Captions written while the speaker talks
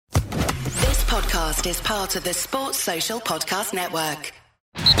podcast is part of the Sports Social Podcast Network.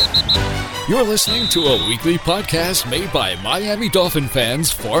 You're listening to a weekly podcast made by Miami Dolphin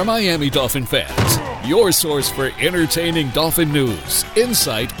fans for Miami Dolphin fans. Your source for entertaining Dolphin news,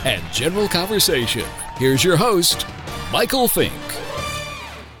 insight, and general conversation. Here's your host, Michael Fink.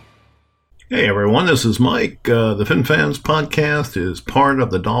 Hey everyone, this is Mike. The Finfans podcast is part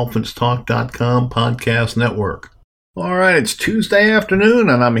of the DolphinsTalk.com podcast network. All right, it's Tuesday afternoon,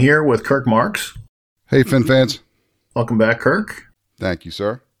 and I'm here with Kirk Marks. Hey, Finfans. Welcome back, Kirk. Thank you,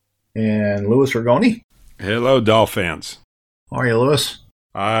 sir. And Louis Rigoni. Hello, Dolphins. How are you, Louis?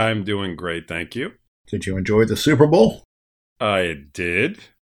 I'm doing great, thank you. Did you enjoy the Super Bowl? I did.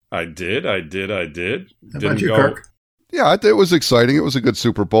 How Didn't about you, Kirk? Yeah, it was exciting. It was a good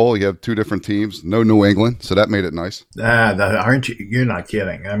Super Bowl. You have two different teams, no New England, so that made it nice. Aren't you? You're not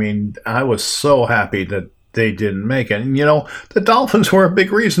kidding. I mean, I was so happy that they didn't make it. And, you know, the Dolphins were a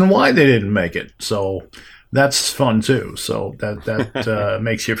big reason why they didn't make it. So that's fun, too. So that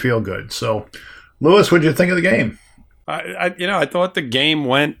makes you feel good. So, Louis, what did you think of the game? I thought the game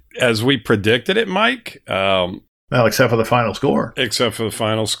went as we predicted it, Mike. Well, except for the final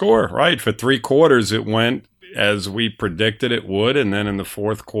score. Right. For three quarters, it went as we predicted it would. And then in the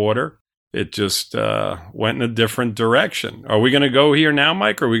fourth quarter, it just went in a different direction. Are we going to go here now,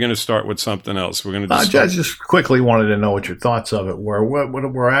 Mike, or are we going to start with something else? We're going to I just quickly wanted to know what your thoughts of it were. What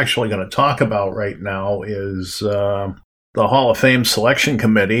we're actually going to talk about right now is the Hall of Fame selection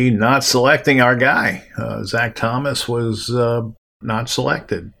committee not selecting our guy. Zach Thomas was not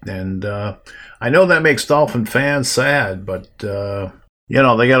selected. And I know that makes Dolphin fans sad, but they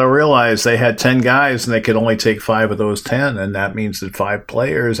got to realize they had 10 guys and they could only take 5 of those 10. And that means that 5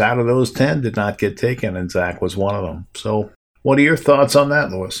 players out of those 10 did not get taken, and Zach was one of them. So what are your thoughts on that,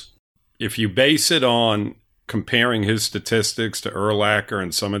 Louis? If you base it on comparing his statistics to Urlacher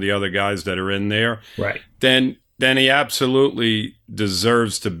and some of the other guys that are in there, right, then he absolutely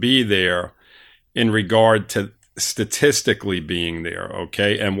deserves to be there in regard to statistically being there,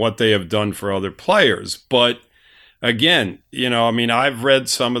 okay, and what they have done for other players. But again, I've read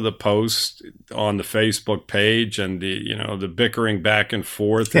some of the posts on the Facebook page and the bickering back and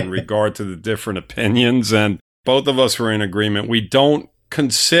forth in regard to the different opinions, and both of us were in agreement. We don't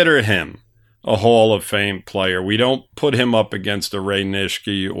consider him a Hall of Fame player. We don't put him up against a Ray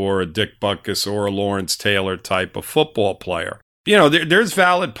Nitschke or a Dick Butkus or a Lawrence Taylor type of football player. There's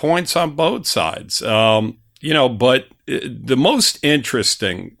valid points on both sides. But the most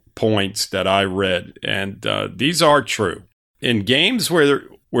interesting points that I read, and these are true, in games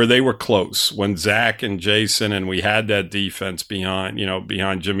where they were close, when Zach and Jason and we had that defense behind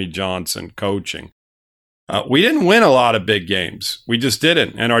Jimmy Johnson coaching, we didn't win a lot of big games. We just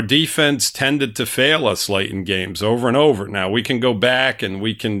didn't, and our defense tended to fail us late in games over and over. Now we can go back and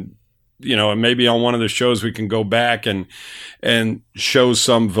we can, and maybe on one of the shows we can go back and show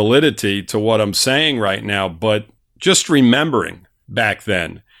some validity to what I'm saying right now, but just remembering back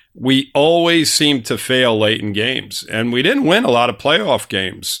then, we always seemed to fail late in games, and we didn't win a lot of playoff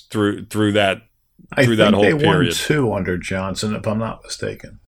games through that whole period. I think they won 2 under Johnson, if I'm not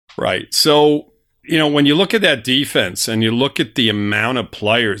mistaken. Right. So, when you look at that defense and you look at the amount of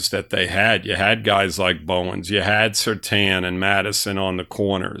players that they had, you had guys like Bowens, you had Surtain and Madison on the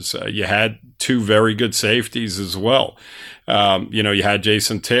corners, you had 2 very good safeties as well. You had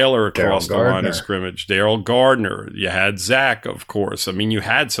Jason Taylor across the line of scrimmage, Daryl Gardner. You had Zach, of course. I mean, you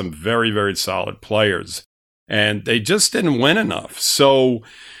had some very, very solid players, and they just didn't win enough. So,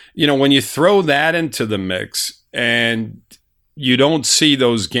 when you throw that into the mix and you don't see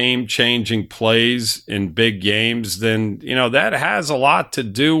those game-changing plays in big games, then, that has a lot to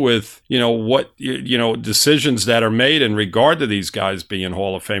do with, what, decisions that are made in regard to these guys being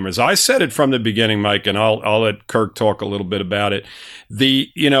Hall of Famers. I said it from the beginning, Mike, and I'll let Kirk talk a little bit about it.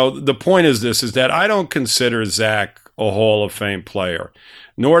 The point is that I don't consider Zach a Hall of Fame player,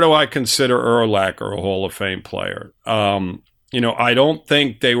 nor do I consider Urlacher a Hall of Fame player. I don't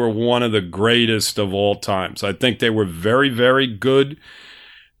think they were one of the greatest of all times. I think they were very, very good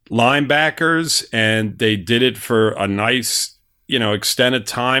linebackers, and they did it for a nice, extended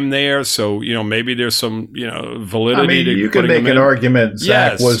time there. So, maybe there's some, validity. I mean, you could make an argument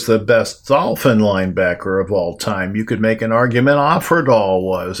Zach was the best Dolphin linebacker of all time. You could make an argument Offerdahl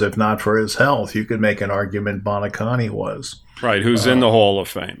was, if not for his health. You could make an argument Bonacani was. Right, who's in the Hall of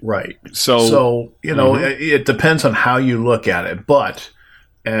Fame. Right. So it depends on how you look at it. But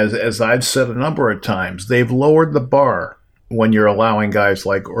as I've said a number of times, they've lowered the bar when you're allowing guys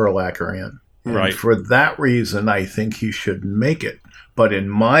like Urlacher in. And right. For that reason, I think he should make it. But in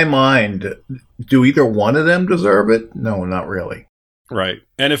my mind, do either one of them deserve it? No, not really. Right.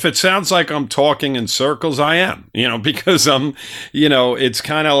 And if it sounds like I'm talking in circles, I am, because it's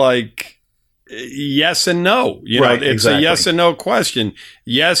kind of like yes and no. Right, it's exactly. a yes and no question.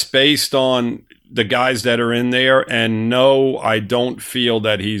 Yes, based on the guys that are in there, and no, I don't feel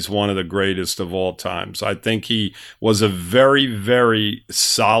that he's one of the greatest of all times. I think he was a very, very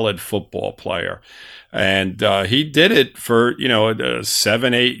solid football player. And he did it for, a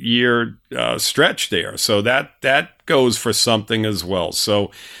 7-8 year stretch there. So that goes for something as well.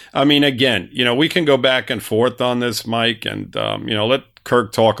 So, I mean, again, we can go back and forth on this, Mike, and, let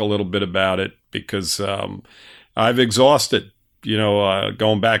Kirk talk a little bit about it, because I've exhausted,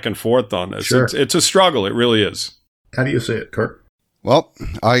 going back and forth on this. Sure. It's a struggle. It really is. How do you see it, Kirk? Well,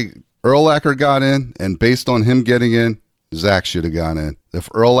 Urlacher got in, and based on him getting in, Zach should have gone in. If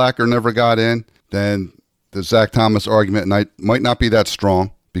Urlacher never got in, then the Zach Thomas argument might not be that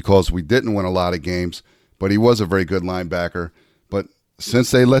strong, because we didn't win a lot of games, but he was a very good linebacker. But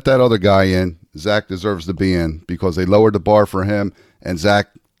since they let that other guy in, Zach deserves to be in, because they lowered the bar for him, and Zach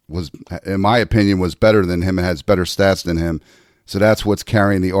was, in my opinion, was better than him and has better stats than him. So that's what's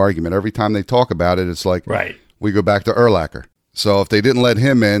carrying the argument. Every time they talk about it, it's like, right, we go back to Urlacher. So if they didn't let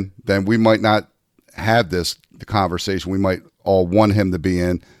him in, then we might not have the conversation. We might all want him to be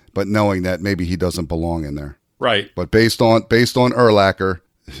in, but knowing that maybe he doesn't belong in there. Right. But based on Urlacher,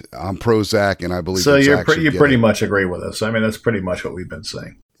 I'm pro Zach, and I believe so. You pretty much agree with us. I mean, that's pretty much what we've been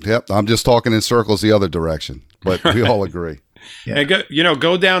saying. Yep, I'm just talking in circles the other direction, but we all agree. Yeah. And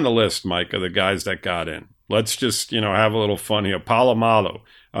go down the list, Mike, of the guys that got in. Let's just have a little fun here. Palomalo.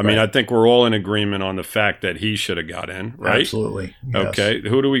 I mean, I think we're all in agreement on the fact that he should have got in, right? Absolutely. Yes. Okay.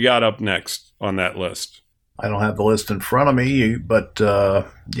 Who do we got up next on that list? I don't have the list in front of me, but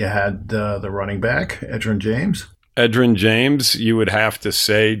you had the running back, Edgerrin James. Edgerrin James, you would have to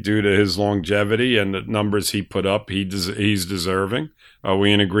say, due to his longevity and the numbers he put up, he's deserving. Are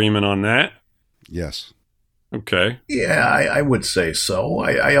we in agreement on that? Yes. Okay. Yeah, I would say so.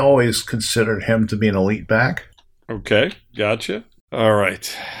 I always considered him to be an elite back. Okay, gotcha. All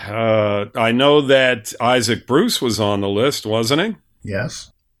right. I know that Isaac Bruce was on the list, wasn't he?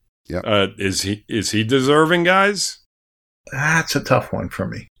 Yes. Yeah. Is he deserving, guys? That's a tough one for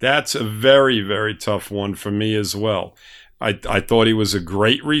me. That's a very, very tough one for me as well. I thought he was a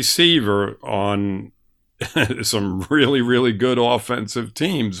great receiver on some really, really good offensive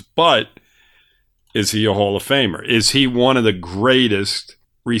teams, but is he a Hall of Famer? Is he one of the greatest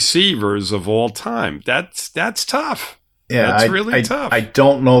receivers of all time? That's tough. Yeah, that's really tough. I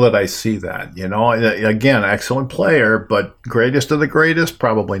don't know that I see that. Again, excellent player, but greatest of the greatest,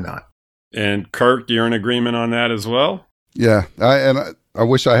 probably not. And Kirk, you're in agreement on that as well? Yeah, I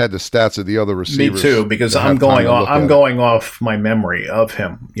wish I had the stats of the other receivers. Me too, because I'm going off my memory of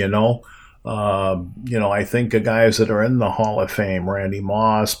him. I think of guys that are in the Hall of Fame: Randy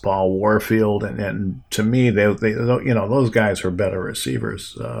Moss, Paul Warfield, and to me, they those guys are better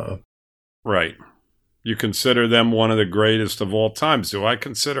receivers. Right. You consider them one of the greatest of all times. Do I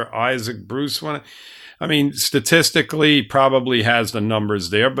consider Isaac Bruce one? I mean, statistically, he probably has the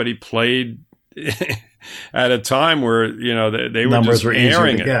numbers there, but he played at a time where, they were just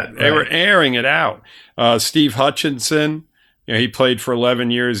airing it. Get, right? They were airing it out. Steve Hutchinson, he played for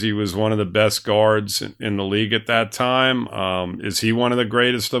 11 years. He was one of the best guards in the league at that time. Is he one of the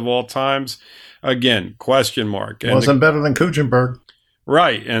greatest of all times? Again, question mark. And wasn't better than Kuchenberg.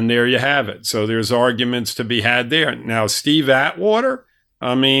 Right, and there you have it. So there's arguments to be had there. Now, Steve Atwater,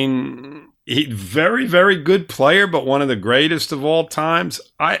 I mean, he very, very good player, but one of the greatest of all times.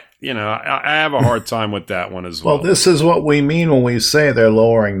 I have a hard time with that one as well. Well, this is what we mean when we say they're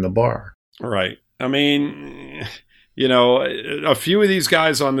lowering the bar. Right. I mean, a few of these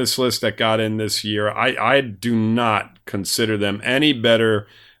guys on this list that got in this year, I do not consider them any better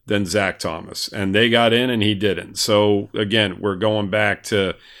than Zach Thomas, and they got in and he didn't. So again, we're going back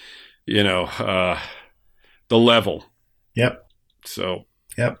to, the level. Yep. So.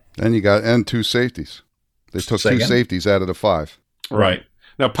 Yep. Then you got two safeties. They took two safeties out of the five. Right.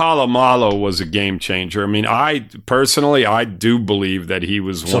 Now, Palomalo was a game changer. I mean, I do believe that he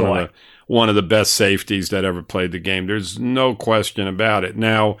was one of the best safeties that ever played the game. There's no question about it.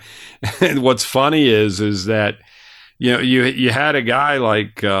 Now, what's funny is that, you had a guy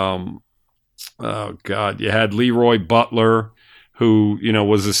like, you had Leroy Butler, who,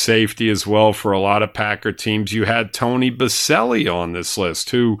 was a safety as well for a lot of Packer teams. You had Tony Baselli on this list,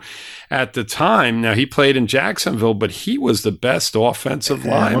 who at the time, now he played in Jacksonville, but he was the best offensive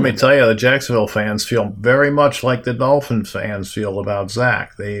lineman. Let me tell you, the Jacksonville fans feel very much like the Dolphins fans feel about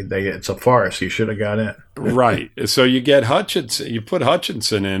Zach. It's a farce. He should have got in. Right. So you get Hutchinson, you put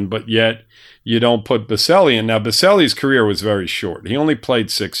Hutchinson in, but yet you don't put Baselli in. Now, Baselli's career was very short. He only played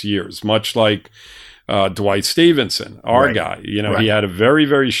 6 years, much like Dwight Stevenson, our guy. He had a very,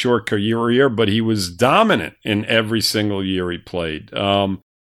 very short career, but he was dominant in every single year he played.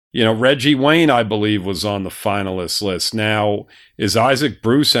 Reggie Wayne, I believe, was on the finalist list. Now, is Isaac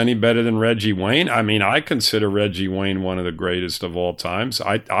Bruce any better than Reggie Wayne? I mean, I consider Reggie Wayne one of the greatest of all times.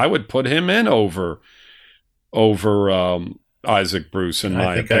 I would put him in over Isaac Bruce, in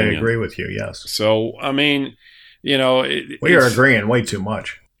my opinion. I agree with you, yes. So, I mean, we are agreeing way too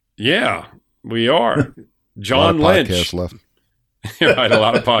much. Yeah, we are. John Lynch. Podcasts left. Right, a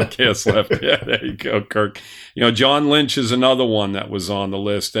lot of podcasts left. Yeah, there you go, Kirk. John Lynch is another one that was on the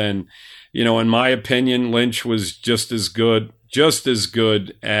list. And, in my opinion, Lynch was just as good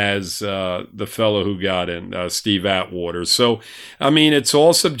as the fellow who got in, Steve Atwater. So, I mean, it's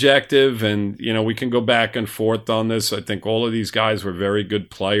all subjective, and, we can go back and forth on this. I think all of these guys were very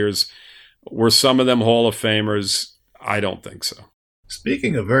good players. Were some of them Hall of Famers? I don't think so.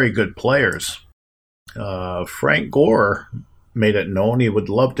 Speaking of very good players, Frank Gore made it known he would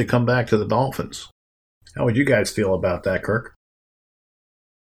love to come back to the Dolphins. How would you guys feel about that, Kirk?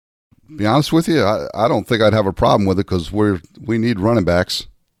 Be honest with you, I don't think I'd have a problem with it because we need running backs.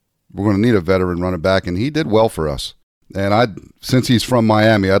 We're going to need a veteran running back, and he did well for us. And since he's from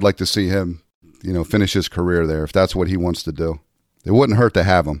Miami, I'd like to see him, finish his career there if that's what he wants to do. It wouldn't hurt to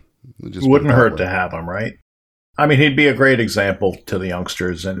have him. It wouldn't hurt to have him, right? I mean, he'd be a great example to the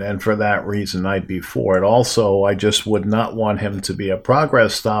youngsters, and for that reason, I'd be for it. Also, I just would not want him to be a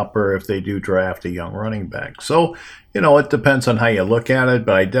progress stopper if they do draft a young running back. So, it depends on how you look at it,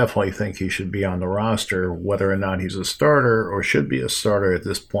 but I definitely think he should be on the roster. Whether or not he's a starter or should be a starter at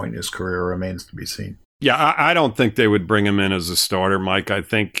this point in his career remains to be seen. Yeah, I don't think they would bring him in as a starter, Mike. I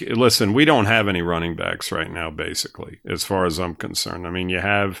think, listen, we don't have any running backs right now, basically, as far as I'm concerned. I mean, you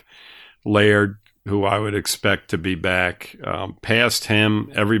have Laird, who I would expect to be back. Past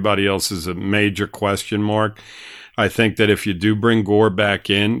him, everybody else is a major question mark. I think that if you do bring Gore back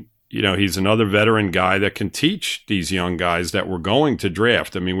in, he's another veteran guy that can teach these young guys that we're going to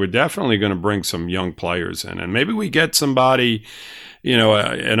draft. I mean, we're definitely going to bring some young players in, and maybe we get somebody,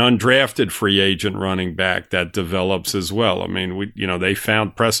 an undrafted free agent running back that develops as well. I mean, they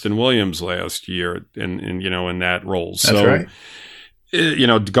found Preston Williams last year in that role. That's right.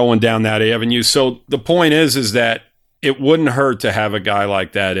 Going down that avenue. So the point is that it wouldn't hurt to have a guy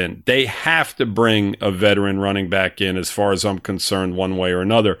like that in. They have to bring a veteran running back in, as far as I'm concerned, one way or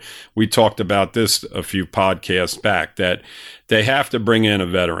another. We talked about this a few podcasts back, that they have to bring in a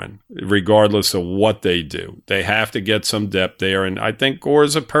veteran, regardless of what they do. They have to get some depth there, and I think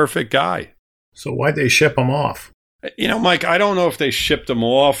Gore's a perfect guy. So why'd they ship him off? Mike, I don't know if they shipped him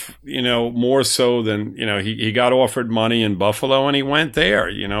off, more so than, he got offered money in Buffalo and he went there.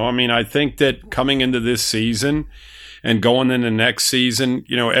 I mean, I think that coming into this season and going into next season,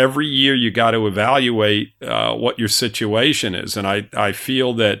 every year you got to evaluate what your situation is. And I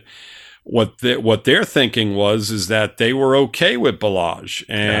feel that what their thinking is that they were okay with Balaj,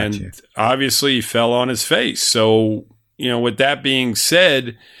 and obviously he fell on his face. So, with that being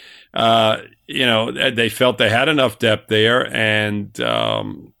said, they felt they had enough depth there, and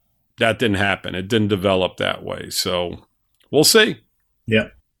that didn't happen. It didn't develop that way. So we'll see. Yeah.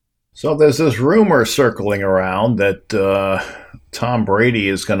 So there's this rumor circling around that Tom Brady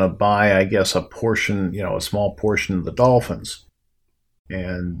is going to buy, I guess, a small portion of the Dolphins.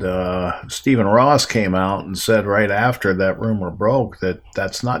 And Stephen Ross came out and said right after that rumor broke that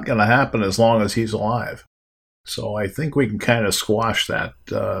that's not going to happen as long as he's alive. So I think we can kind of squash that,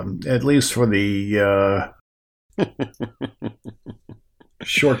 at least for the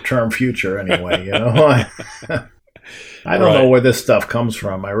short-term future anyway, I don't know where this stuff comes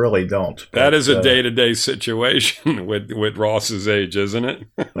from. I really don't. That is a day-to-day situation with Ross's age, isn't it?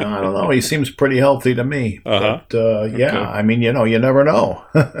 Well, I don't know. He seems pretty healthy to me. Uh-huh. But, okay. I mean, you never know.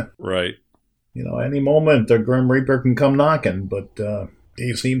 Right. Any moment the Grim Reaper can come knocking, but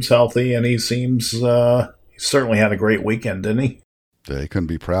he seems healthy, and he seems... he certainly had a great weekend, didn't he? Yeah, he couldn't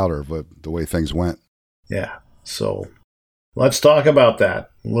be prouder of the way things went. Yeah. So let's talk about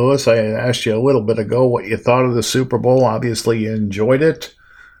that. Lewis, I asked you a little bit ago what you thought of the Super Bowl. Obviously, you enjoyed it.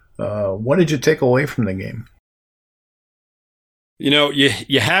 What did you take away from the game?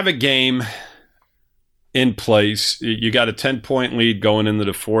 You have a game in place. You got a 10-point lead going into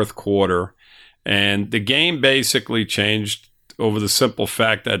the fourth quarter, and the game basically changed over the simple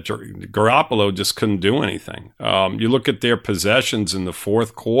fact that Garoppolo just couldn't do anything. You look at their possessions in the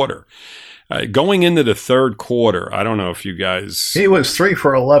fourth quarter. Going into the third quarter, I don't know if you guys... He was 3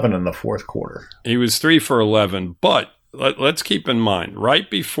 for 11 in the fourth quarter. He was 3 for 11, but let's keep in mind, right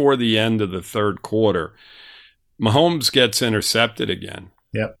before the end of the third quarter, Mahomes gets intercepted again.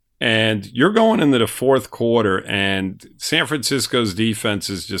 Yep. And you're going into the fourth quarter, and San Francisco's defense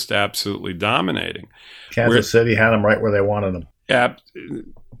is just absolutely dominating. Kansas City had them right where they wanted them.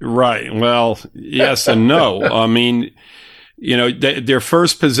 Right. Well, yes and no. I mean, their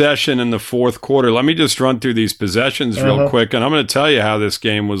first possession in the fourth quarter, let me just run through these possessions real quick, and I'm going to tell you how this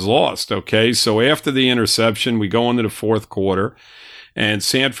game was lost, okay? So after the interception, we go into the fourth quarter, and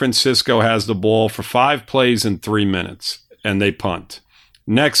San Francisco has the ball for 5 plays in 3 minutes, and they punt.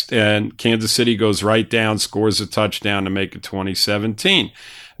 Next, and Kansas City goes right down, scores a touchdown to make it 2017.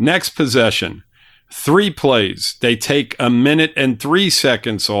 Next possession, 3 plays. They take 1 minute and 3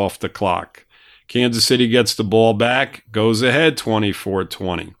 seconds off the clock. Kansas City gets the ball back, goes ahead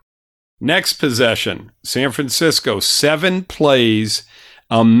 24-20. Next possession, San Francisco, 7 plays,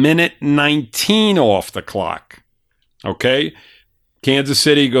 1 minute 19 off the clock. Okay? Kansas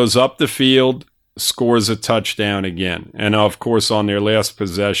City goes up the field, scores a touchdown again. And of course, on their last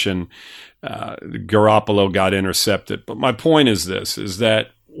possession, Garoppolo got intercepted. But my point is this, is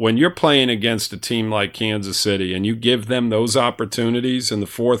that when you're playing against a team like Kansas City and you give them those opportunities in the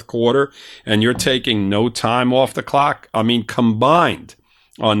fourth quarter and you're taking no time off the clock, I mean, combined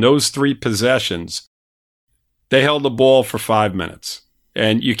on those 3 possessions, they held the ball for 5 minutes.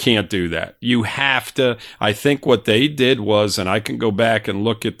 And you can't do that. You have to. I think what they did was, and I can go back and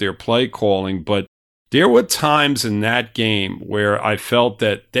look at their play calling, but there were times in that game where I felt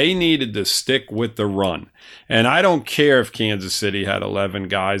that they needed to stick with the run. And I don't care if Kansas City had 11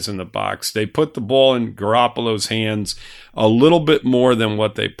 guys in the box. They put the ball in Garoppolo's hands a little bit more than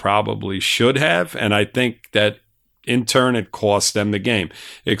what they probably should have. And I think that in turn it cost them the game,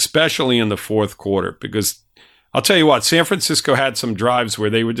 especially in the fourth quarter, because I'll tell you what, San Francisco had some drives where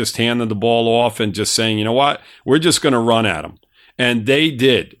they were just handing the ball off and just saying, you know what, we're just going to run at them. And they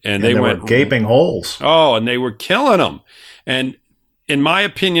did. And they went were gaping holes. Oh, and they were killing them. And in my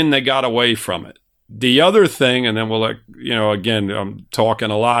opinion, they got away from it. The other thing, and then we'll, again, I'm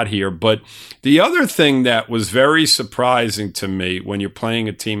talking a lot here, but the other thing that was very surprising to me when you're playing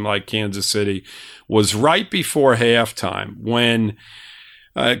a team like Kansas City was right before halftime when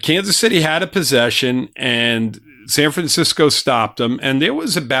Kansas City had a possession and San Francisco stopped them, and there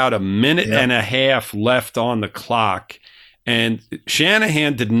was about 1.5 minutes left on the clock, and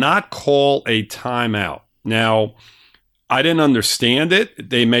Shanahan did not call a timeout. Now, I didn't understand it.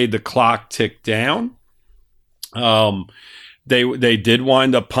 They made the clock tick down. They did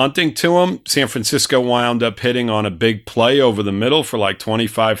wind up punting to him. San Francisco wound up hitting on a big play over the middle for like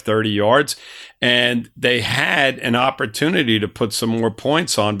 25, 30 yards. And they had an opportunity to put some more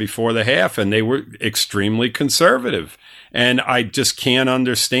points on before the half, and they were extremely conservative. And I just can't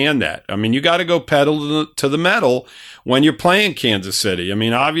understand that. I mean, you got to go pedal to the metal when you're playing Kansas City. I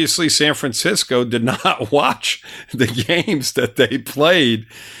mean, obviously, San Francisco did not watch the games that they played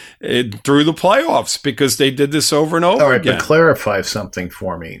through the playoffs because they did this over and over again. But clarify something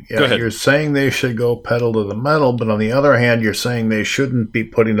for me. Go ahead. You're saying they should go pedal to the metal, but on the other hand, you're saying they shouldn't be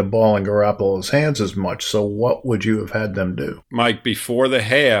putting the ball in Garoppolo's hands as much. So what would you have had them do? Mike, before the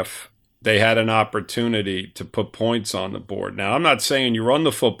half, they had an opportunity to put points on the board. Now, I'm not saying you run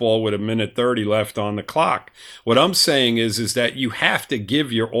the football with 1 minute 30 left on the clock. What I'm saying is that you have to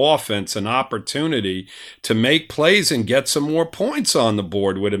give your offense an opportunity to make plays and get some more points on the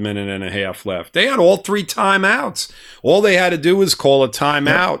board with 1.5 minutes left. They had all 3 timeouts. All they had to do was call a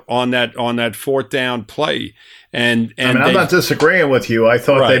timeout on that fourth down play. And I mean, I'm not disagreeing with you. I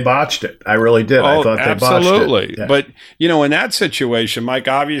thought they botched it. I really did. I thought they botched it. Absolutely. Yeah. But, in that situation, Mike,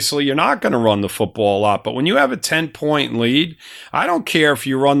 obviously you're not going to run the football a lot. But when you have a 10-point lead, I don't care if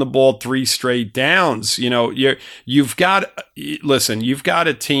you run the ball 3 straight downs. You've got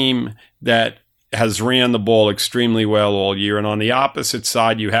a team that has ran the ball extremely well all year. And on the opposite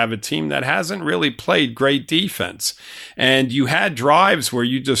side, you have a team that hasn't really played great defense. And you had drives where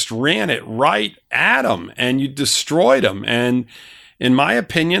you just ran it right at them and you destroyed them. And in my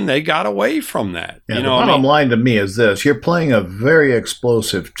opinion, they got away from that. Yeah, the bottom line to me is this. You're playing a very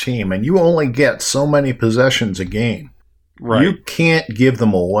explosive team and you only get so many possessions a game. Right. You can't give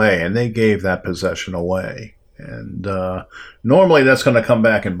them away. And they gave that possession away. And normally that's going to come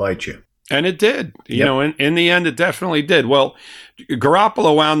back and bite you. And it did. In the end, it definitely did. Well,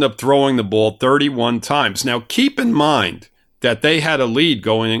 Garoppolo wound up throwing the ball 31 times. Now, keep in mind, that they had a lead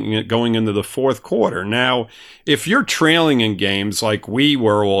going into the fourth quarter. Now, if you're trailing in games like we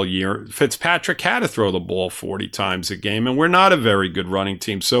were all year, Fitzpatrick had to throw the ball 40 times a game, and we're not a very good running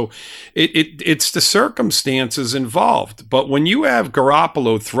team. So it's the circumstances involved. But when you have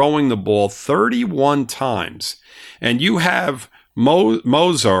Garoppolo throwing the ball 31 times, and you have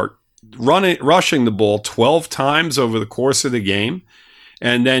Mozart rushing the ball 12 times over the course of the game,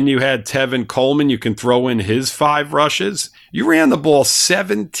 and then you had Tevin Coleman, you can throw in his 5 rushes. You ran the ball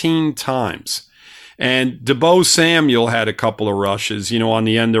 17 times. And Deebo Samuel had a couple of rushes, on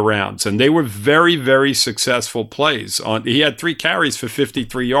the end of rounds. And they were very, very successful plays. He had 3 carries for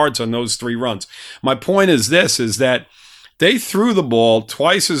 53 yards on those 3 runs. My point is that they threw the ball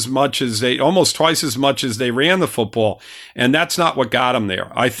almost twice as much as they ran the football, and that's not what got them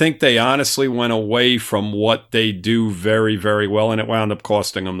there. I think they honestly went away from what they do very, very well, and it wound up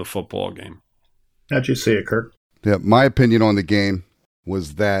costing them the football game. How'd you see it, Kirk? Yeah, my opinion on the game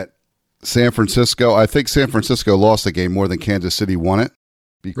was that I think San Francisco lost the game more than Kansas City won it.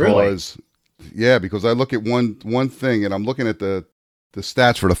 Because I look at one thing, and I'm looking at the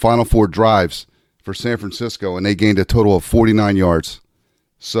stats for the final 4 drives for San Francisco, and they gained a total of 49 yards.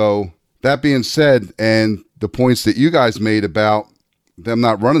 So that being said, and the points that you guys made about them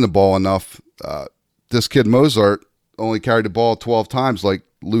not running the ball enough, this kid Mozart only carried the ball 12 times, like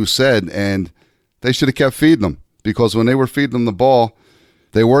Lou said, and they should have kept feeding them, because when they were feeding them the ball,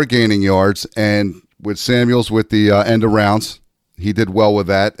 they were gaining yards. And with Samuels with the end of rounds, he did well with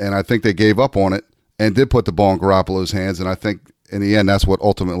that, and I think they gave up on it and did put the ball in Garoppolo's hands, and I think in the end, that's what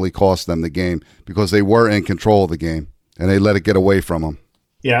ultimately cost them the game, because they were in control of the game and they let it get away from them.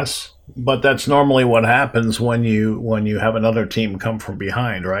 Yes, but that's normally what happens when you have another team come from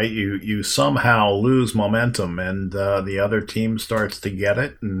behind, right? You somehow lose momentum, and the other team starts to get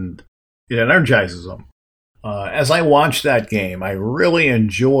it, and it energizes them. As I watched that game, I really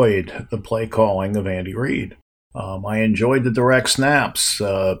enjoyed the play calling of Andy Reid. I enjoyed the direct snaps.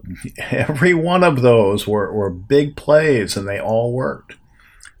 Every one of those were big plays, and they all worked.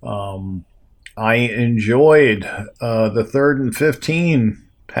 I enjoyed the 3rd and 15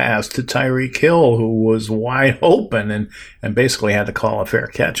 pass to Tyreek Hill, who was wide open and basically had to call a fair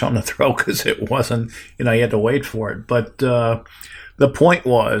catch on the throw because it wasn't, he had to wait for it. But the point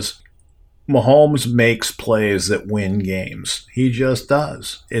was, Mahomes makes plays that win games. He just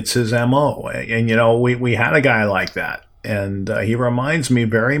does. It's his MO. And, we had a guy like that. And he reminds me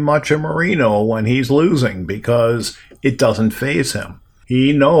very much of Marino when he's losing, because it doesn't faze him.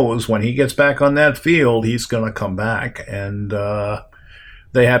 He knows when he gets back on that field, he's going to come back. And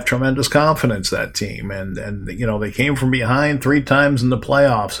they have tremendous confidence, that team. And they came from behind 3 times in the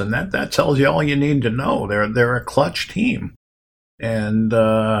playoffs. And that tells you all you need to know. They're a clutch team. And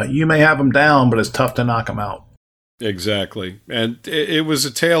you may have them down, but it's tough to knock them out. Exactly. And it was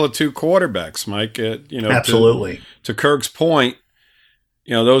a tale of 2 quarterbacks, Mike. Absolutely. To Kirk's point,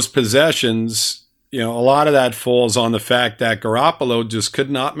 those possessions, a lot of that falls on the fact that Garoppolo just could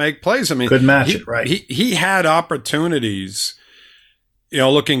not make plays. I mean, couldn't match it, right? He had opportunities,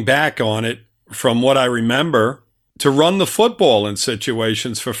 looking back on it from what I remember, to run the football in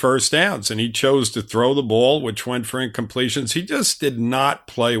situations for first downs, and he chose to throw the ball, which went for incompletions. He just did not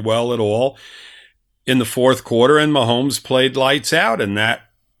play well at all in the fourth quarter, and Mahomes played lights out, and that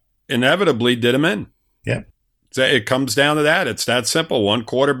inevitably did him in. Yeah. So it comes down to that. It's that simple. One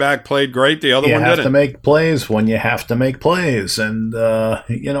quarterback played great, the other one didn't. You have to make plays when you have to make plays, and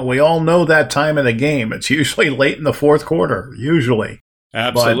we all know that time of the game. It's usually late in the fourth quarter, usually.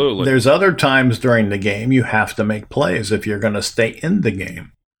 Absolutely. But there's other times during the game you have to make plays if you're going to stay in the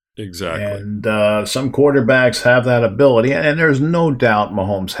game. Exactly. And some quarterbacks have that ability, and there's no doubt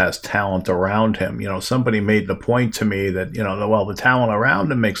Mahomes has talent around him. Somebody made the point to me that, the talent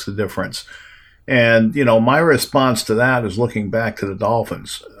around him makes the difference. And, my response to that is looking back to the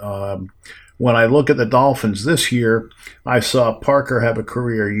Dolphins. When I look at the Dolphins this year, I saw Parker have a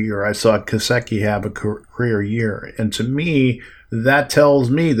career year. I saw Gesicki have a career year. And to me, that tells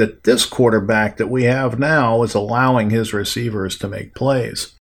me that this quarterback that we have now is allowing his receivers to make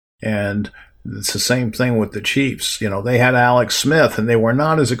plays. And it's the same thing with the Chiefs. They had Alex Smith, and they were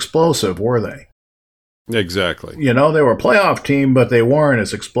not as explosive, were they? Exactly. They were a playoff team, but they weren't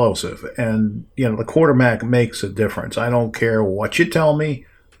as explosive. And, the quarterback makes a difference. I don't care what you tell me.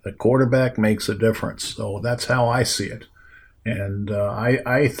 The quarterback makes a difference. So that's how I see it. And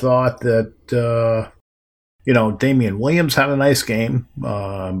I thought that... Damian Williams had a nice game,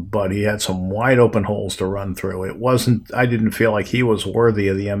 but he had some wide open holes to run through. I didn't feel like he was worthy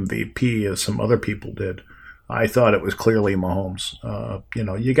of the MVP as some other people did. I thought it was clearly Mahomes.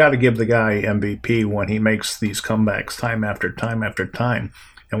 You got to give the guy MVP when he makes these comebacks time after time after time.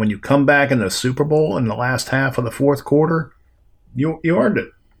 And when you come back in the Super Bowl in the last half of the fourth quarter, you earned it,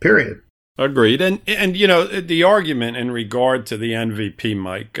 period. Agreed. And the argument in regard to the MVP,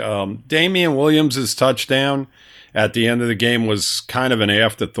 Mike, Damian Williams' touchdown at the end of the game was kind of an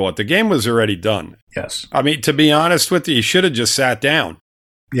afterthought. The game was already done. Yes. I mean, to be honest with you, he should have just sat down.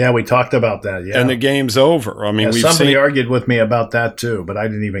 Yeah, we talked about that. Yeah, and the game's over. I mean, somebody argued with me about that too, but I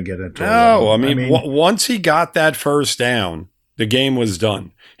didn't even get into it. No, I mean, once he got that first down, the game was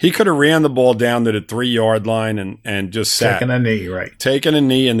done. He could have ran the ball down to the 3-yard line and just sat. Taking a knee, right. Taking a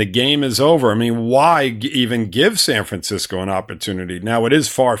knee, and the game is over. I mean, why even give San Francisco an opportunity? Now, it is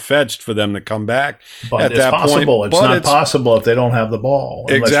far-fetched for them to come back but at that possible. point. It's not possible if they don't have the ball.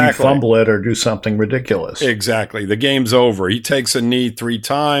 Unless you fumble it or do something ridiculous. Exactly. The game's over. He takes a knee 3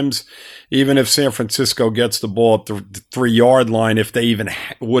 times. Even if San Francisco gets the ball at the 3-yard line, if they even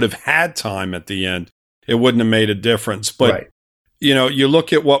would have had time at the end, it wouldn't have made a difference. But right. You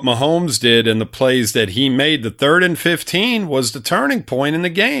look at what Mahomes did and the plays that he made. The 3rd and 15 was the turning point in the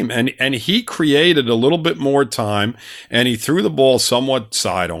game. And he created a little bit more time, and he threw the ball somewhat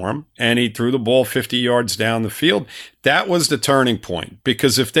sidearm, and he threw the ball 50 yards down the field. That was the turning point,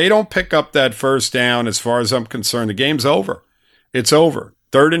 because if they don't pick up that first down, as far as I'm concerned, the game's over. It's over.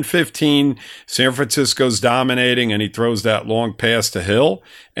 3rd and 15, San Francisco's dominating, and he throws that long pass to Hill,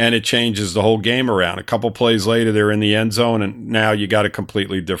 and it changes the whole game around. A couple plays later, they're in the end zone, and now you got a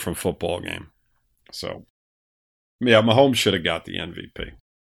completely different football game. So, yeah, Mahomes should have got the MVP.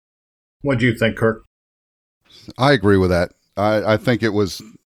 What do you think, Kirk? I agree with that. I think it was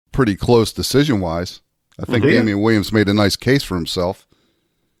pretty close decision-wise. I think Damian Williams made a nice case for himself,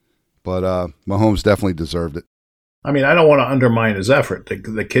 but Mahomes definitely deserved it. I mean, I don't want to undermine his effort.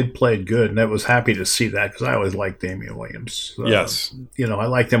 The kid played good, and I was happy to see that because I always liked Damian Williams. Yes. I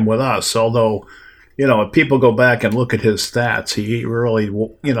liked him with us, although, if people go back and look at his stats, he really,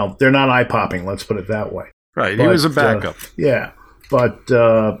 they're not eye-popping, let's put it that way. Right, he was a backup. Yeah, but,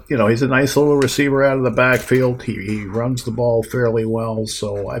 he's a nice little receiver out of the backfield. He runs the ball fairly well,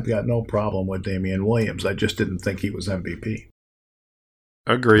 so I've got no problem with Damian Williams. I just didn't think he was MVP.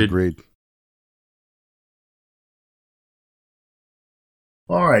 Agreed.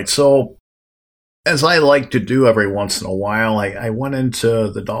 All right, so as I like to do every once in a while, I went into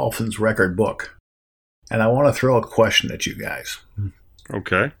the Dolphins record book, and I want to throw a question at you guys.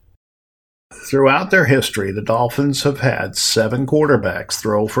 Okay. Throughout their history, the Dolphins have had 7 quarterbacks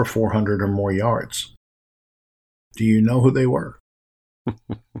throw for 400 or more yards. Do you know who they were?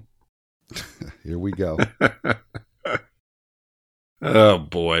 Here we go. Oh,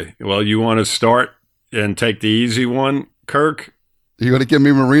 boy. Well, you want to start and take the easy one, Kirk? You going to give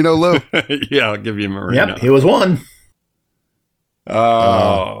me Marino, Lou? Yeah, I'll give you Marino. Yep, he was one.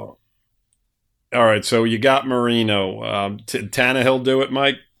 All right, so you got Marino. Tannehill do it,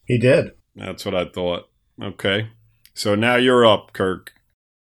 Mike? He did. That's what I thought. Okay. So now you're up, Kirk.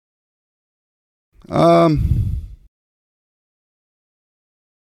 Trying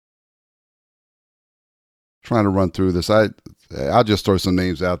to run through this. I'll just throw some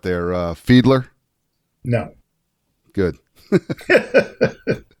names out there. Fiedler? No. Good.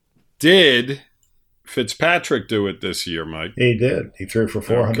 Did Fitzpatrick do it this year, Mike? He did. He threw for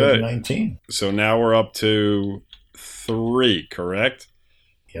 419. Okay. So now we're up to 3, correct?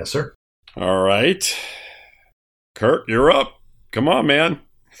 Yes, sir. All right. Kirk, you're up. Come on, man.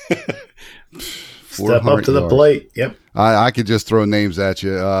 Step up to the plate. Yep. I could just throw names at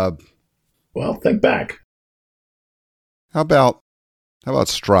you. Well, think back. How about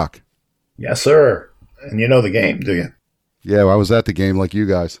Strzok? Yes, sir. And you know the game, do you? Yeah, I was at the game like you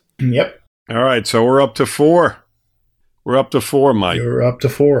guys. Yep. All right, so we're up to 4. We're up to 4, Mike. You're up to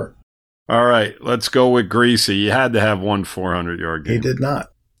 4. All right, let's go with Greasy. You had to have one 400-yard game. He did not.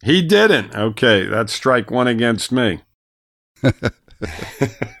 He didn't. Okay, that's strike 1 against me. Go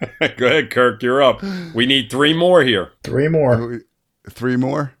ahead, Kirk. You're up. We need 3 more here. 3 more. 3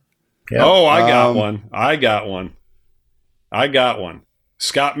 more? Yep. Oh, I got one. I got one.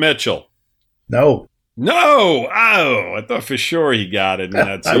 Scott Mitchell. No. No! Oh, I thought for sure he got it in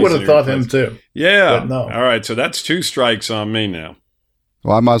that season. I would have thought him too. Yeah. But no. All right, so that's 2 strikes on me now.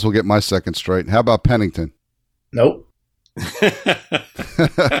 Well, I might as well get my second straight. How about Pennington? Nope.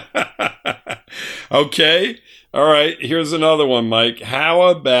 Okay. All right, here's another one, Mike. How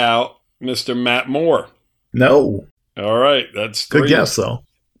about Mr. Matt Moore? No. All right, that's 3. Good guess, though.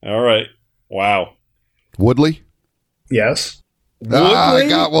 All right. Wow. Woodley? Yes. I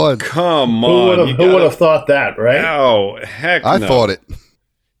got one. Come on. Who would have thought that, right? Oh, heck no. I thought it.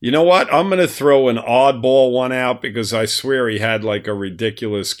 You know what? I'm going to throw an oddball one out because I swear he had like a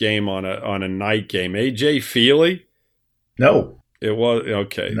ridiculous game on a night game. AJ Feely? No. It was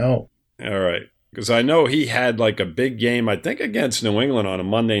okay. No. All right. Because I know he had like a big game, I think against New England on a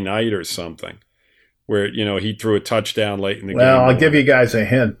Monday night or something, where, he threw a touchdown late in the game. Well, I'll give you guys a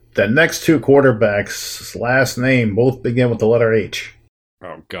hint. The next two quarterbacks' last name both begin with the letter H.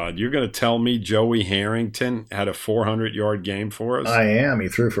 Oh, God. You're going to tell me Joey Harrington had a 400-yard game for us? I am. He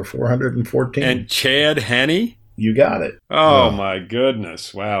threw for 414. And Chad Henne? You got it. Oh, my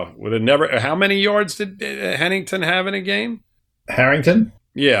goodness. Wow. Would have never. How many yards did Hennington have in a game? Harrington?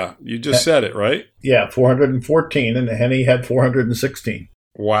 Yeah. You just said it, right? Yeah, 414, and Henne had 416.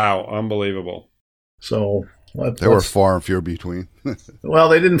 Wow. Unbelievable. So they were far and few between. Well,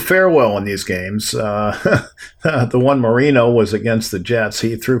 they didn't fare well in these games. The one Marino was against the Jets.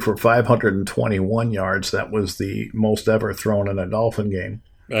 He threw for 521 yards. That was the most ever thrown in a Dolphin game.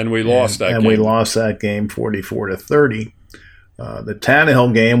 And we lost that game. And we lost that game 44-30. The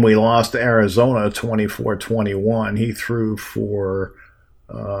Tannehill game, we lost to Arizona 24-21. He threw for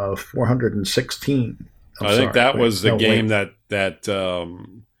 416. I think that was the game that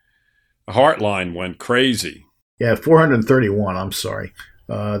Heartline went crazy. Yeah, 431, I'm sorry.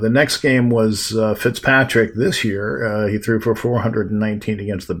 The next game was Fitzpatrick this year. He threw for 419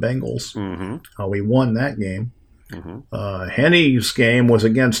 against the Bengals. Mm-hmm. We won that game. Mm-hmm. Henne's game was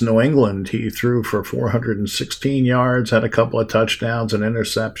against New England. He threw for 416 yards, had a couple of touchdowns, an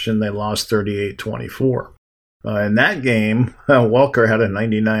interception. They lost 38-24. In that game, Welker had a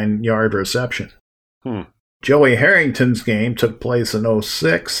 99-yard reception. Joey Harrington's game took place in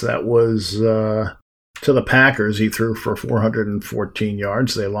 2006. That was to the Packers. He threw for 414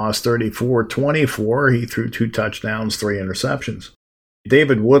 yards. They lost 34-24. He threw 2 touchdowns, 3 interceptions.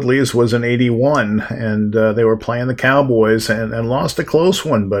 David Woodley's was in 81, and they were playing the Cowboys and lost a close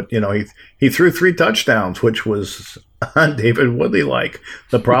one. But, he threw 3 touchdowns, which was David Woodley-like.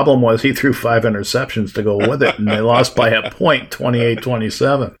 The problem was he threw 5 interceptions to go with it, and they lost by a point,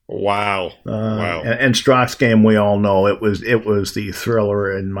 28-27. Wow. Wow. And Strock's game, we all know, it was the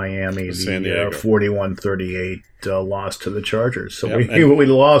thriller in Miami, San the Diego. 41-38 loss to the Chargers. So Yep. we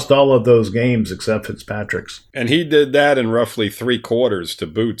lost all of those games except Fitzpatrick's. And he did that in roughly 3 quarters to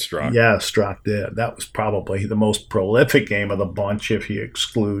boot, Strock. Yeah, Strock did. That was probably the most prolific game of the bunch if you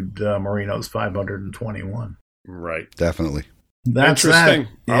exclude Marino's 521. Right. Definitely. That's interesting.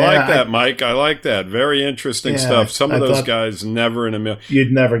 That. I like that, Mike. I like that. Very interesting stuff. Some of those guys never in a million.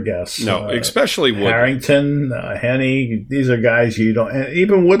 You'd never guess. No, especially Woodley. Harrington, Henne. These are guys you don't. And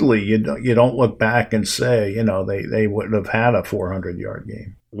even Woodley, you don't look back and say they would have had a 400-yard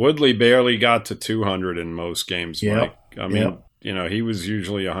game. Woodley barely got to 200 in most games, Yep. Mike. I mean, he was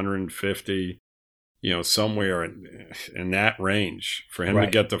usually 150. Somewhere in that range. For him to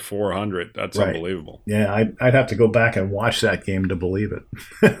get to 400, that's unbelievable. Yeah, I'd have to go back and watch that game to believe it.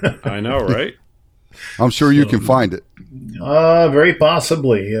 I know, right? I'm sure you can find it. Very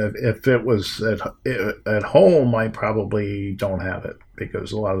possibly. If it was at home, I probably don't have it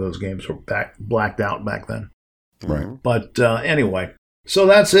because a lot of those games were blacked out back then. Right. But anyway, so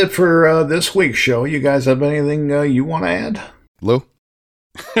that's it for this week's show. You guys have anything you want to add? Lou?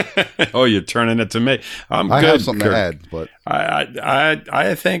 Oh, you're turning it to me. I have something to add, but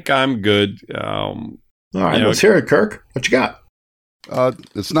I think I'm good. All right, let's hear it, Kirk. What you got?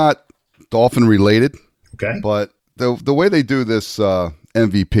 It's not Dolphin related, okay, but the way they do this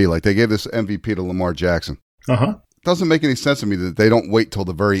MVP, like they gave this MVP to Lamar Jackson, it doesn't make any sense to me that they don't wait till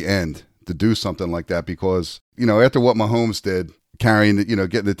the very end to do something like that because after what Mahomes did, carrying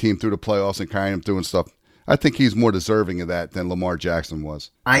getting the team through the playoffs and carrying them through and stuff. I think he's more deserving of that than Lamar Jackson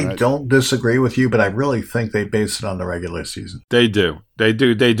was. I don't disagree with you, but I really think they base it on the regular season. They do. They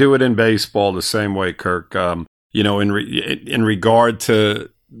do it in baseball the same way, Kirk. In regard to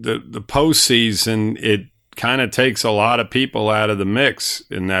the postseason, it kind of takes a lot of people out of the mix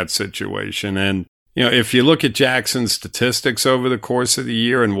in that situation. And if you look at Jackson's statistics over the course of the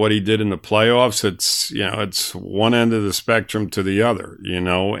year and what he did in the playoffs, it's one end of the spectrum to the other.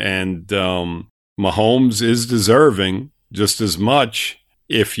 And Mahomes is deserving just as much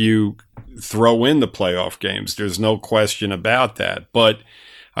if you throw in the playoff games. There's no question about that. But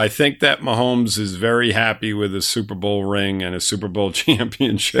I think that Mahomes is very happy with a Super Bowl ring and a Super Bowl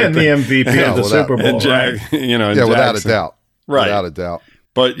championship. And the MVP of the Super Bowl, without a doubt. Right. Without a doubt.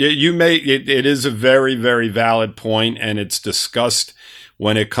 But it is a very, very valid point, and it's discussed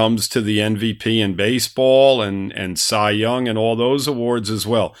when it comes to the MVP in baseball and Cy Young and all those awards as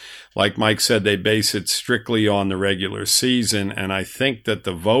well. Like Mike said, they base it strictly on the regular season, and I think that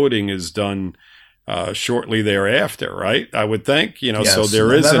the voting is done shortly thereafter, right? I would think, Yes. so there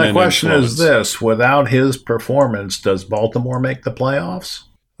And isn't then the an question influence. is this: without his performance, does Baltimore make the playoffs?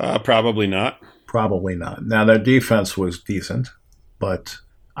 Probably not. Probably not. Now their defense was decent, but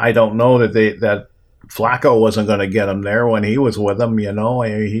I don't know that Flacco wasn't going to get him there when he was with them. He's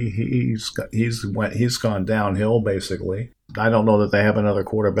gone downhill basically. I don't know that they have another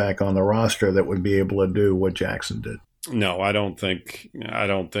quarterback on the roster that would be able to do what Jackson did. No, I don't think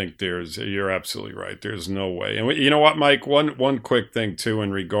you're absolutely right. There's no way. And you know what, Mike? One quick thing too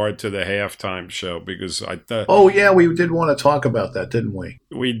in regard to the halftime show, because I thought. Oh yeah, we did want to talk about that, didn't we?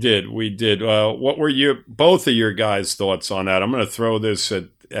 We did. What were both of your guys' thoughts on that? I'm going to throw this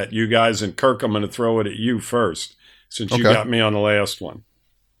at you guys, and Kirk, I'm going to throw it at you first, since you got me on the last one.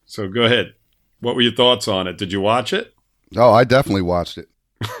 So go ahead. What were your thoughts on it? Did you watch it? Oh, I definitely watched it.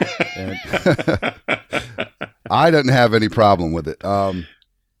 I didn't have any problem with it. A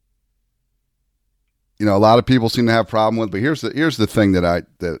lot of people seem to have a problem with it, but here's the thing that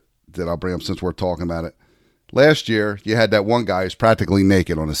I'll bring up since we're talking about it. Last year, you had that one guy who's practically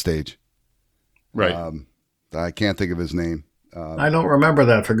naked on the stage. Right. I can't think of his name. I don't remember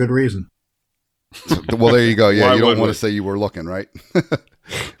that for good reason. Well, there you go. Yeah, Why you don't wouldn't want we? to say you were looking, right?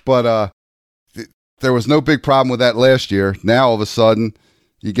 But there was no big problem with that last year. Now, all of a sudden,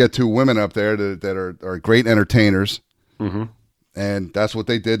 you get two women up there that are great entertainers, and that's what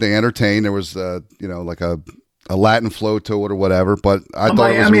they did. They entertained. There was, like a Latin flow to it or whatever. But I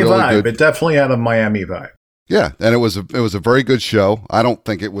thought it was a really vibe. good. It definitely had a Miami vibe. Yeah, and it was a very good show. I don't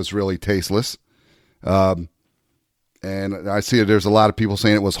think it was really tasteless. And I see there's a lot of people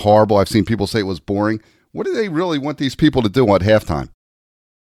saying it was horrible. I've seen people say it was boring. What do they really want these people to do at halftime?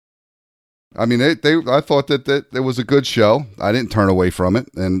 I mean, I thought that it was a good show. I didn't turn away from it,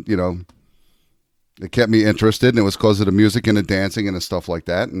 and it kept me interested, and it was because of the music and the dancing and the stuff like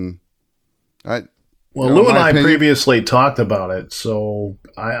that. And Lou and I previously talked about it, so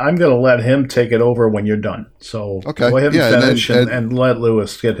I'm going to let him take it over when you're done. So go ahead and finish and let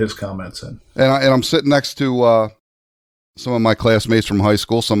Lewis get his comments in. And I'm sitting next to some of my classmates from high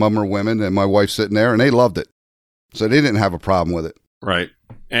school. Some of them are women, and my wife's sitting there, and they loved it, so they didn't have a problem with it. Right.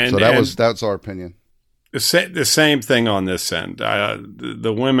 And so that's our opinion. The same thing on this end.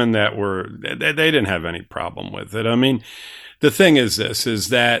 The women that they didn't have any problem with it. I mean, the thing is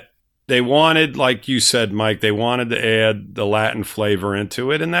that they wanted, like you said, Mike, they wanted to add the Latin flavor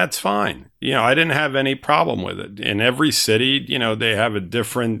into it, and that's fine. I didn't have any problem with it. In every city, they have a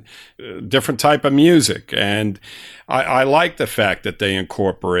different type of music, and I like the fact that they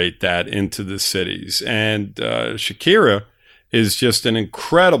incorporate that into the cities. And Shakira is just an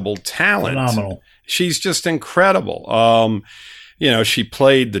incredible talent. Phenomenal. She's just incredible. She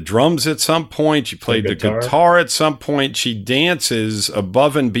played the drums at some point. She played the guitar at some point. She dances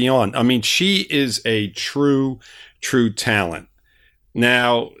above and beyond. I mean, she is a true talent.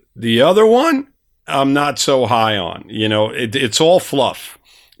 Now, the other one, I'm not so high on. It's all fluff.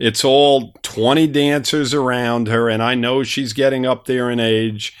 It's all 20 dancers around her, and I know she's getting up there in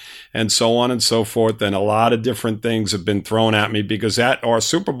age and so on and so forth, and a lot of different things have been thrown at me because at our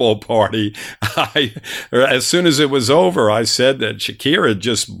Super Bowl party, as soon as it was over, I said that Shakira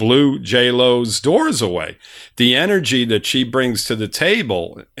just blew J-Lo's doors away. The energy that she brings to the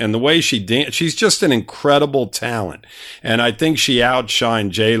table and the way she dances, she's just an incredible talent, and I think she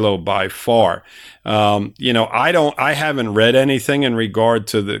outshined J-Lo by far. I haven't read anything in regard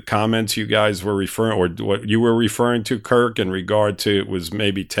to the comments you guys were referring, or what you were referring to, Kirk, in regard to it was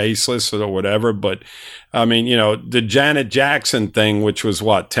maybe tasteless or whatever. But I mean, the Janet Jackson thing, which was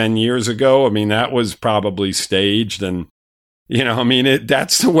 10 years ago. I mean, that was probably staged, and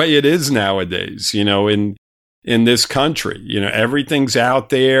that's the way it is nowadays. In this country, everything's out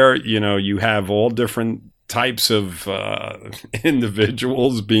there. You have all different types of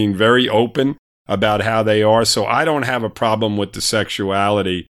individuals being very open about how they are. So I don't have a problem with the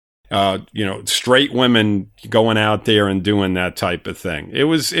sexuality, straight women going out there and doing that type of thing. It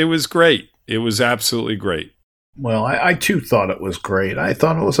was great. It was absolutely great. Well, I too thought it was great. I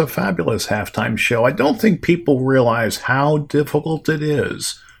thought it was a fabulous halftime show. I don't think people realize how difficult it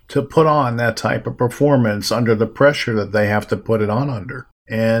is to put on that type of performance under the pressure that they have to put it on under.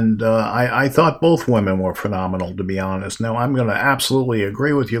 And I thought both women were phenomenal, to be honest. Now, I'm going to absolutely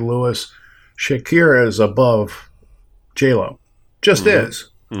agree with you, Lewis. Shakira is above J-Lo. Just is.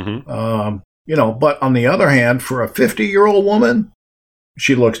 Mm-hmm. But on the other hand, for a 50-year-old woman,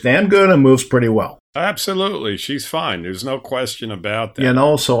 she looks damn good and moves pretty well. Absolutely. She's fine. There's no question about that. You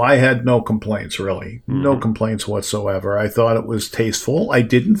know, so I had no complaints, really. Mm-hmm. No complaints whatsoever. I thought it was tasteful. I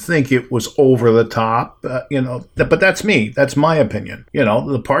didn't think it was over the top, but that's me. That's my opinion. You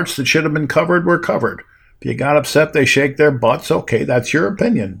know, the parts that should have been covered were covered. If you got upset, they shake their butts. Okay, that's your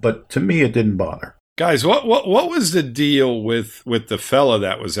opinion. But to me, it didn't bother. Guys, what was the deal with the fella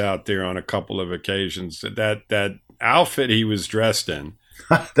that was out there on a couple of occasions? That outfit he was dressed in.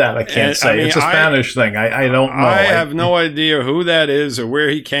 That I can't say. I mean, it's a Spanish thing. I don't know. I have no idea who that is or where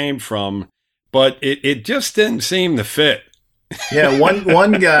he came from, but it just didn't seem to fit. Yeah,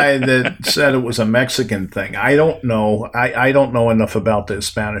 one guy that said it was a Mexican thing. I don't know. I don't know enough about the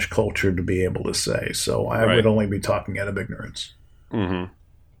Spanish culture to be able to say. So I would only be talking out of ignorance. Mm-hmm.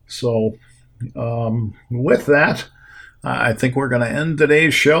 So with that, I think we're going to end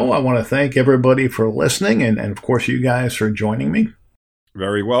today's show. I want to thank everybody for listening, and of course you guys for joining me.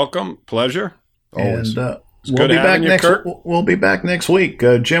 Very welcome. Pleasure. Always. And we'll be back next week.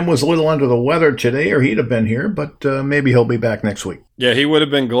 Jim was a little under the weather today, or he'd have been here, but maybe he'll be back next week. Yeah, he would have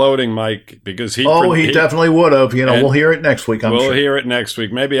been gloating, Mike, because he definitely would have. You know, we'll hear it next week. We'll hear it next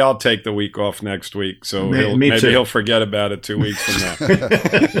week. Maybe I'll take the week off next week, so maybe he'll forget about it 2 weeks from now.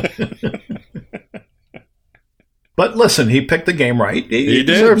 But listen, he picked the game right. He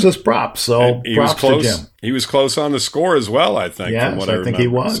deserves his props. So he props was close. to Jim. He was close on the score as well, I think. Yes, from what I think he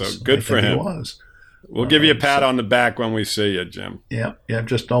was. So good for him. He was. We'll give you a pat on the back when we see you, Jim. Yeah.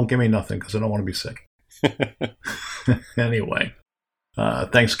 Just don't give me nothing because I don't want to be sick. Anyway,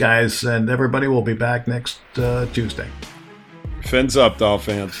 thanks, guys, and everybody. We'll be back next Tuesday. Fins up,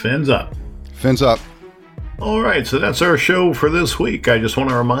 Dolphins. Fins up. Fins up. All right, so that's our show for this week. I just want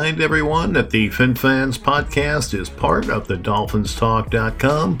to remind everyone that the Finfans podcast is part of the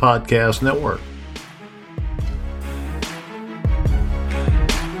DolphinsTalk.com podcast network.